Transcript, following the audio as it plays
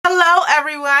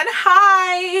everyone,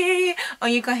 hi!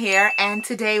 Oyuka here, and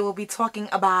today we'll be talking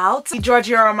about the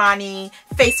Georgio Armani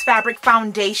Face Fabric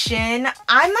Foundation.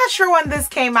 I'm not sure when this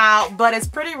came out, but it's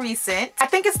pretty recent. I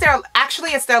think it's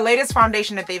their latest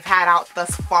foundation that they've had out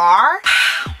thus far.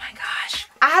 Oh my gosh.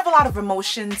 I have a lot of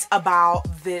emotions about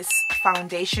this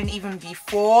foundation even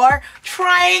before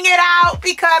trying it out,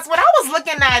 because when I was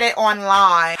looking at it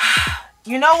online,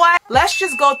 you know what? Let's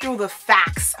just go through the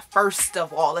facts first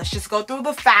of all. Let's just go through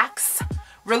the facts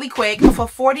really quick. For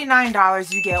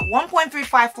 $49, you get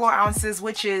 1.35 floor ounces,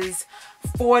 which is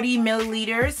 40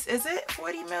 milliliters. Is it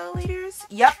 40 milliliters?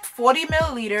 Yep, 40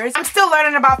 milliliters. I'm still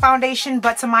learning about foundation,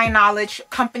 but to my knowledge,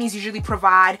 companies usually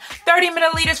provide 30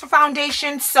 milliliters for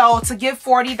foundation. So to give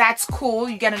 40, that's cool.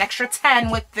 You get an extra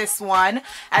 10 with this one.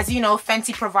 As you know,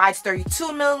 Fenty provides 32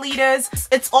 milliliters.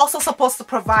 It's also supposed to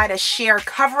provide a sheer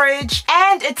coverage,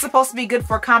 and it's supposed to be good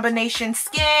for combination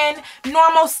skin,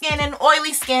 normal skin, and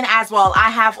oily skin as well.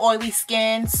 I have oily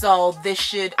skin, so this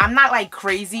should, I'm not like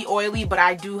crazy oily, but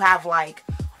I do have like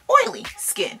oily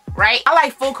skin, right? I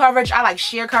like full coverage, I like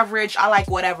sheer coverage, I like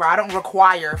whatever. I don't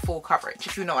require full coverage,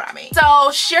 if you know what I mean.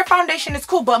 So sheer foundation is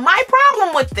cool, but my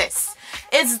problem with this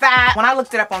is that when I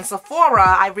looked it up on Sephora,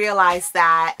 I realized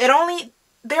that they're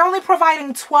only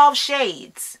providing 12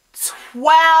 shades.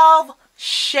 12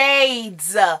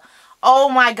 shades. Oh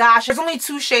my gosh, there's only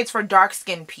 2 shades for dark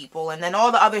skinned people, and then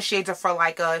all the other shades are for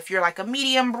like if you're like a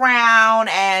medium brown,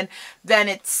 and then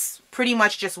it's pretty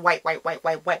much just white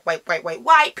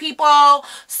people.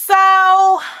 So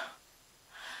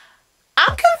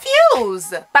I'm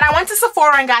confused. But I went to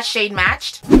Sephora and got shade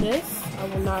matched. This, I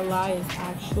will not lie, is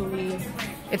actually,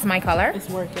 it's my color. it's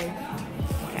working.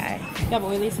 Okay. You have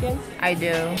oily skin? I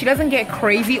do. She doesn't get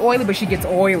crazy oily, but she gets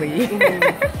oily.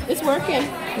 It's working.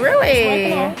 Really?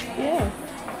 It's working. Yeah.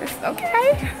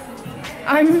 Okay.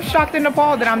 I'm shocked and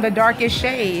appalled that I'm the darkest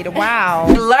shade. Wow.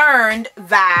 I learned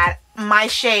that my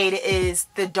shade is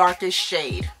the darkest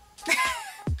shade.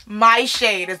 My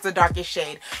shade is the darkest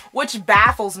shade, which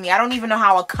baffles me. I don't even know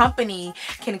how a company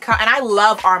can come, and I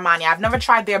love Armani. I've never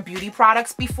tried their beauty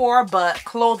products before, but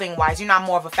clothing wise, you know, I'm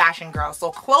more of a fashion girl. So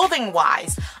clothing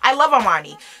wise, I love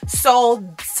Armani. So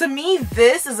to me,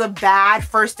 this is a bad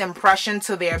first impression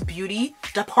to their beauty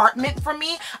department for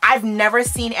me. I've never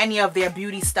seen any of their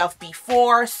beauty stuff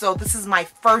before. So this is my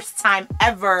first time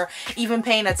ever even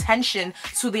paying attention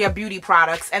to their beauty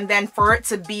products. And then for it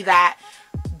to be that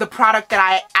the product that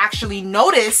I actually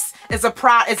notice is a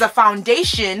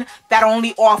foundation that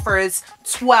only offers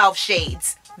 12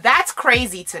 shades. That's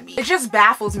crazy to me. It just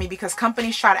baffles me because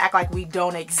companies try to act like we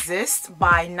don't exist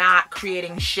by not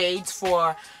creating shades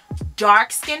for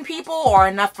dark skinned people or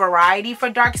enough variety for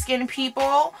dark skinned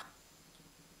people.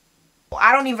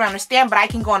 I don't even understand, but I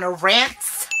can go on a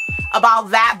rant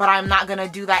about that, but I'm not gonna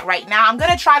do that right now. I'm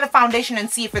gonna try the foundation and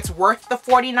see if it's worth the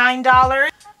 $49.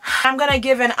 I'm gonna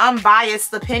give an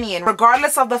unbiased opinion,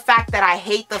 regardless of the fact that I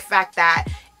hate the fact that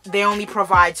they only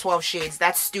provide 12 shades.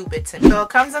 That's stupid to me. So it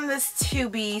comes in this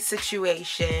 2B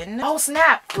situation. Oh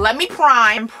snap, let me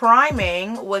prime. I'm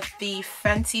priming with the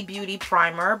Fenty Beauty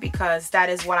Primer because that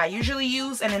is what I usually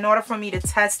use, and in order for me to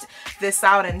test this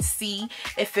out and see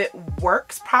if it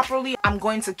works properly, I'm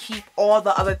going to keep all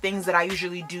the other things that I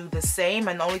usually do the same,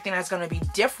 and the only thing that's going to be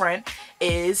different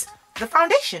is the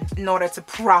foundation in order to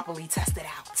properly test it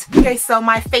out. Okay, so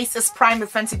my face is primed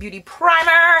with Fenty Beauty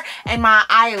Primer, and my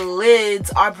eyelids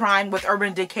are primed with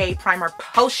Urban Decay Primer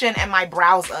Potion, and my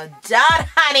brows are done,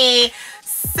 honey.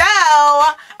 So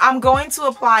I'm going to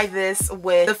apply this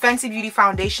with the Fenty Beauty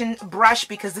foundation brush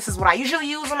because this is what I usually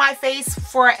use on my face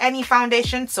for any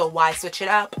foundation, so why switch it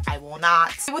up? I will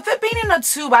not. With it being in a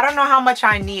tube, I don't know how much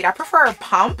I need. I prefer a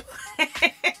pump.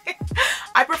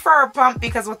 I prefer a pump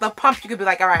because with a pump you could be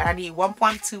like, all right, I need 1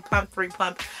 pump, 2 pump, 3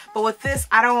 pump. But with this,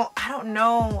 I don't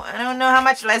know how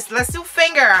much. Let's do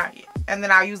finger, and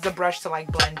then I'll use the brush to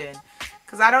like blend in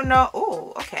because I don't know.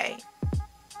 Oh, okay.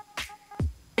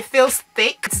 It feels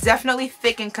thick. It's definitely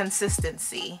thick in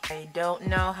consistency. I don't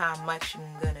know how much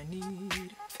I'm gonna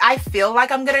need. I feel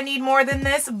like I'm gonna need more than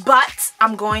this, but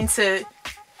I'm going to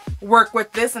work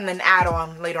with this and then add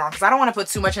on later on because I don't want to put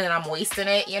too much and then I'm wasting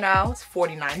it, you know. It's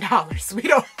 $49. We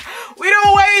don't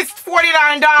waste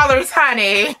 $49,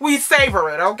 honey. We savor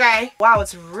it, okay? Wow,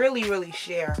 it's really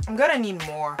sheer. I'm gonna need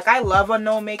more. Like, I love a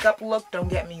no makeup look, don't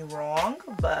get me wrong,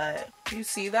 but you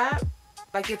see that?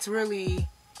 Like, it's really,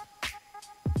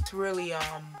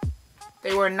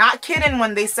 they were not kidding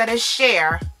when they said it's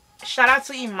sheer. Shout out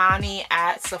to Imani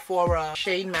at Sephora,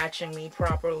 shade matching me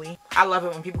properly. I love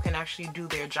it when people can actually do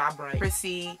their job right.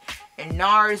 Chrissy and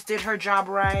NARS did her job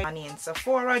right. Imani and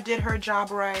Sephora did her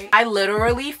job right. I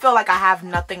literally feel like I have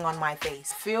nothing on my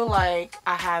face. Feel like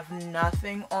I have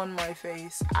nothing on my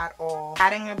face at all.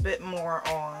 Adding a bit more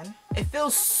on. It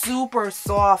feels super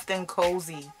soft and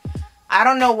cozy. I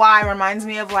don't know why. It reminds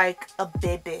me of like a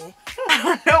baby. I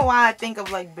don't know why I think of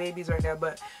like babies right now,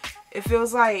 but it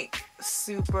feels like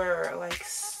super like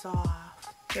soft.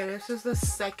 Okay, this is the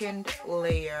second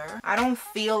layer. I don't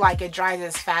feel like it dries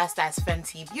as fast as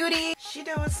Fenty Beauty. She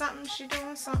doing something, she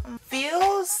doing something.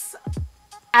 Feels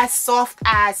as soft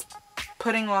as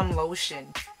putting on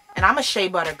lotion. And I'm a shea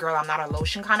butter girl, I'm not a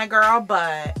lotion kind of girl,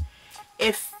 but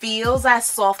it feels as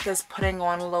soft as putting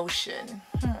on lotion.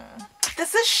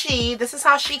 This is she. This is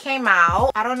how she came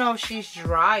out. I don't know if she's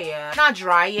dry yet. Not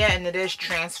dry yet, and it is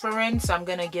transferring, so I'm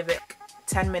gonna give it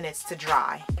 10 minutes to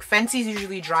dry. Fenty's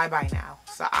usually dry by now,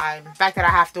 so the fact that I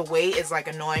have to wait is like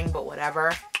annoying, but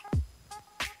whatever.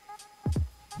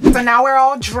 So now we're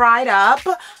all dried up.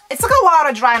 It took a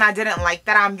while to dry, and I didn't like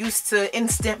that. I'm used to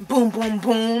instant boom, boom,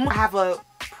 boom. I have a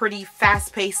pretty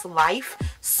fast-paced life,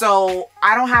 so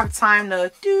I don't have time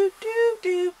to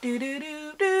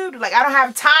like, I don't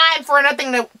have time for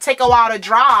nothing to take a while to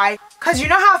dry. Cause you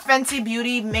know how Fenty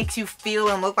Beauty makes you feel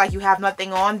and look like you have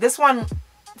nothing on? This one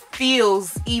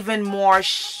feels even more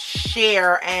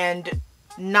sheer and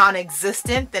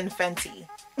non-existent than Fenty.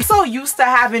 I'm so used to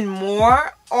having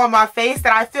more on my face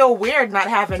that I feel weird not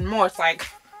having more. It's like,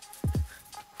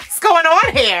 what's going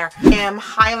on here? I am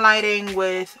highlighting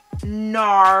with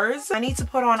NARS. I need to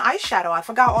put on eyeshadow. I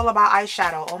forgot all about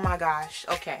eyeshadow. Oh my gosh.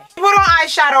 Okay. Put on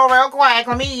eyeshadow real quick.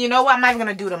 Let me, you know what? I'm not even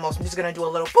gonna do the most. I'm just gonna do a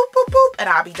little boop, boop, boop, and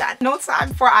I'll be done. No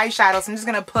time for eyeshadow, so I'm just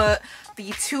gonna put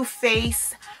the Too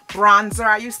Faced bronzer.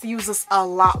 I used to use this a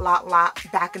lot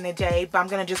back in the day, but I'm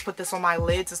gonna just put this on my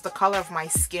lids. It's the color of my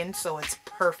skin, so it's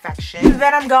perfection.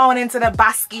 Then I'm going into the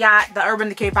Basquiat, the Urban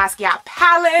Decay Basquiat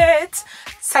palette,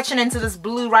 touching into this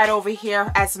blue right over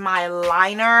here as my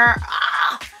liner.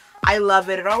 I love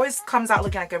it. It always comes out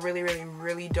looking like a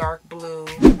really dark blue.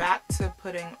 Back to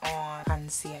putting on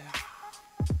concealer.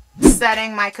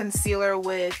 Setting my concealer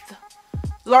with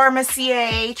Laura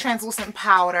Mercier translucent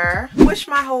powder. Wish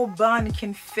my whole bun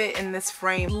can fit in this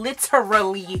frame.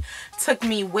 Literally took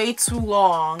me way too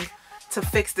long to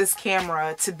fix this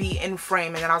camera to be in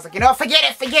frame, and then I was like, you know, forget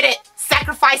it.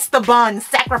 Sacrifice the bun.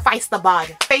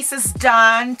 Face is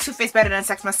done. Too Faced Better Than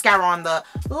Sex mascara on the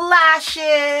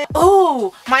lashes.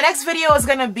 Ooh, my next video is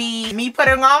gonna be me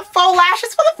putting on faux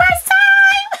lashes for the first time.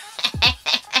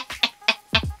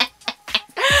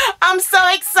 I'm so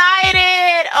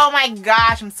excited. Oh my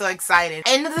gosh, I'm so excited.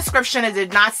 In the description, it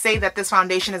did not say that this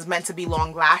foundation is meant to be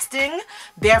long lasting.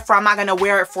 Therefore, I'm not going to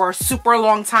wear it for a super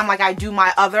long time like I do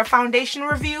my other foundation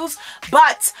reviews.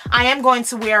 But I am going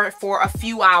to wear it for a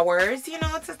few hours, you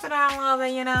know, to sit down a little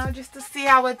bit, you know, just to see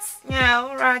how it's, you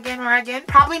know, rugging.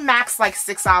 Probably max like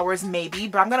 6 hours maybe,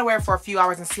 but I'm going to wear it for a few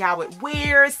hours and see how it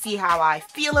wears, see how I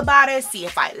feel about it, see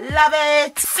if I love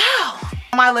it. So,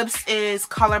 my lips is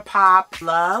ColourPop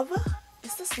Love.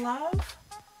 Is this Love?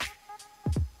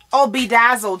 Oh,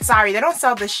 Bedazzled. Sorry, they don't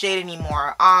sell this shade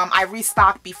anymore. I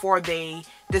restocked before they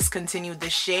discontinued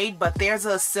this shade, but there's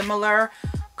a similar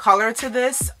color to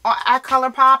this at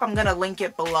ColourPop. I'm gonna link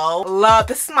it below. Love.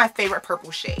 This is my favorite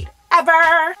purple shade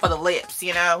ever for the lips,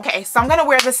 you know. Okay, so I'm gonna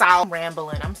wear this out. I'm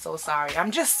rambling. I'm so sorry.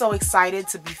 I'm just so excited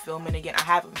to be filming again. I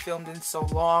haven't filmed in so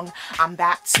long. I'm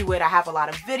back to it. I have a lot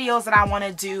of videos that I want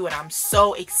to do, and I'm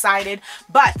so excited.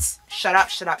 But shut up.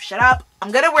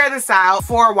 I'm gonna wear this out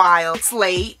for a while. It's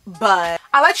late, but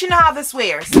I'll let you know how this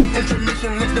wears.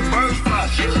 Intermission with the birds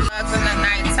in the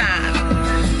nighttime.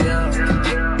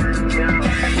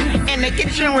 In the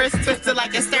kitchen, we're twisted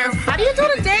like a stir. How do you do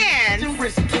the dance?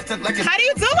 How do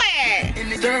you do it?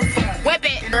 Whip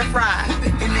it. Stir fry.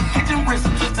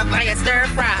 Like a stir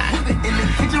fry.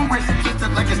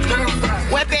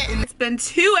 Whip it. It's been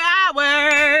 2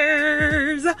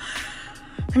 hours.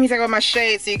 Let me take off my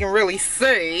shade so you can really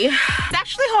see. It's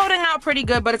actually holding out pretty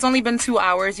good, but it's only been 2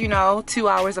 hours, you know. 2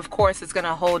 hours, of course, it's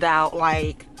gonna hold out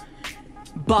like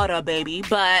butter, baby.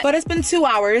 But it's been 2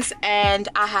 hours, and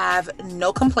I have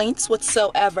no complaints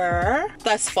whatsoever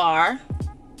thus far.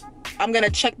 I'm gonna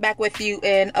check back with you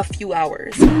in a few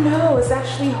hours. No, it's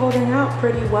actually holding out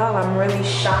pretty well. I'm really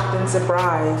shocked and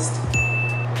surprised.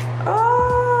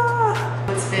 Oh,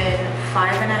 it's been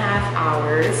 5.5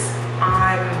 hours.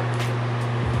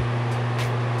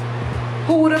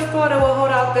 Who would have thought it would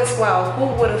hold out this well? Who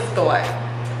would have thought?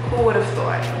 Who would have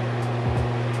thought?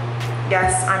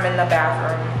 Yes, I'm in the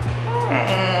bathroom.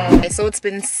 Okay, so it's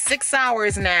been 6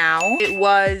 hours now.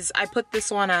 I put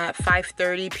this on at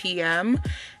 5:30 p.m.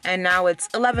 and now it's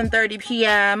 11:30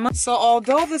 p.m. So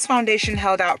although this foundation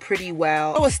held out pretty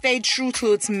well, it stayed true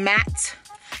to its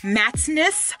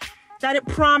matteness that it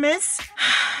promised.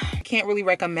 I can't really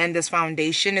recommend this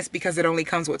foundation. It's because it only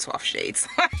comes with 12 shades.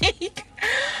 Like,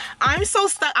 I'm so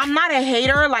stuck. I'm not a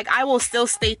hater. Like, I will still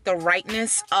state the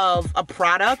rightness of a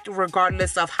product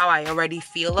regardless of how I already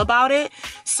feel about it.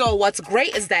 So what's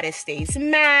great is that it stays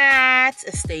matte,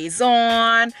 it stays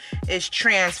on, it's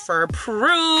transfer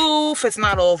proof, it's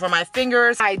not all over my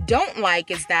fingers. What I don't like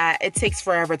is that it takes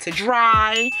forever to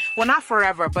dry. Well, not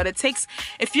forever, but it takes,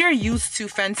 if you're used to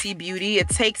Fenty Beauty, it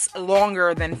takes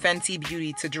longer than Fenty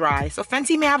Beauty to dry. So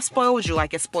Fenty may have spoiled you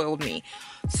like it spoiled me.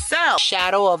 So,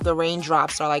 shadow of the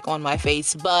raindrops are like on my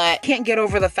face, but can't get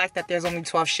over the fact that there's only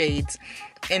 12 shades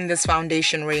in this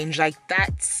foundation range. Like,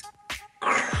 that's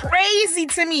crazy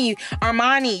to me.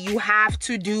 Armani, you have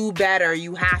to do better.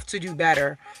 You have to do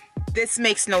better. This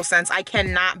makes no sense. I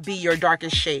cannot be your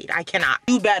darkest shade. I cannot.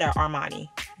 Do better, Armani.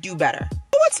 Do better.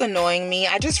 What's annoying me?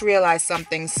 I just realized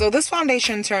something. So this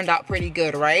foundation turned out pretty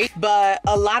good, right? But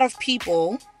a lot of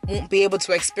people won't be able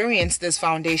to experience this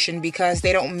foundation because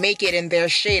they don't make it in their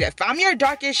shade. If I'm your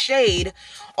darkest shade,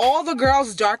 all the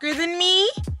girls darker than me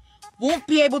won't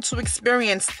be able to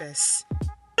experience this. You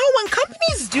know, when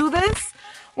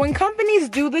companies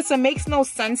do this, it makes no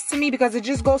sense to me because it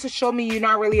just goes to show me you're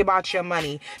not really about your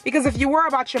money. Because if you were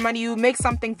about your money, you would make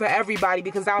something for everybody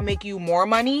because that'll make you more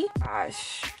money.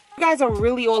 Gosh, you guys are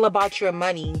really all about your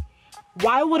money.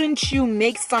 Why wouldn't you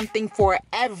make something for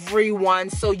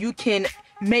everyone so you can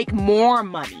make more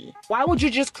money? Why would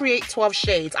you just create 12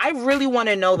 shades? I really want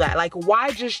to know that. Like, why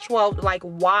just 12? Like,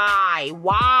 why?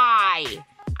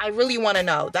 I really want to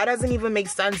know. That doesn't even make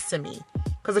sense to me.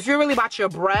 Because if you're really about your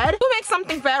bread, you make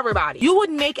something for everybody. You would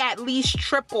make at least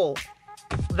triple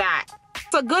that.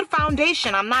 It's a good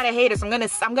foundation. I'm not a hater. So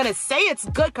I'm gonna say it's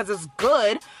good because it's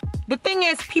good. The thing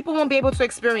is, people won't be able to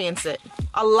experience it.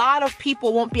 A lot of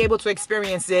people won't be able to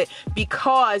experience it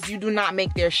because you do not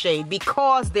make their shade,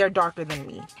 because they're darker than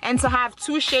me. And to have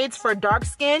 2 shades for dark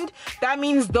skinned, that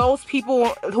means those people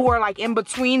who are like in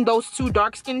between those 2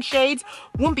 dark skinned shades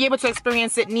won't be able to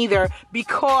experience it neither,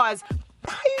 because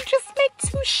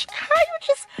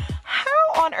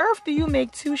how on earth do you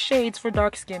make 2 shades for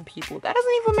dark skinned people? That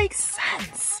doesn't even make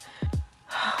sense.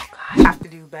 Oh God, I have to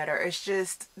do better. It's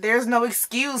just, there's no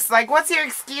excuse. Like, what's your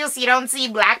excuse? You don't see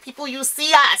black people, you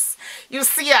see us. You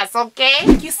see us, okay?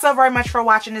 Thank you so very much for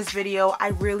watching this video. I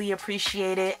really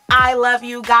appreciate it. I love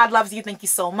you. God loves you. Thank you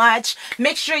so much.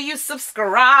 Make sure you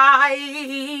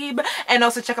subscribe. And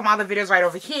also check out my other videos right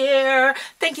over here.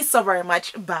 Thank you so very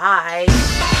much. Bye.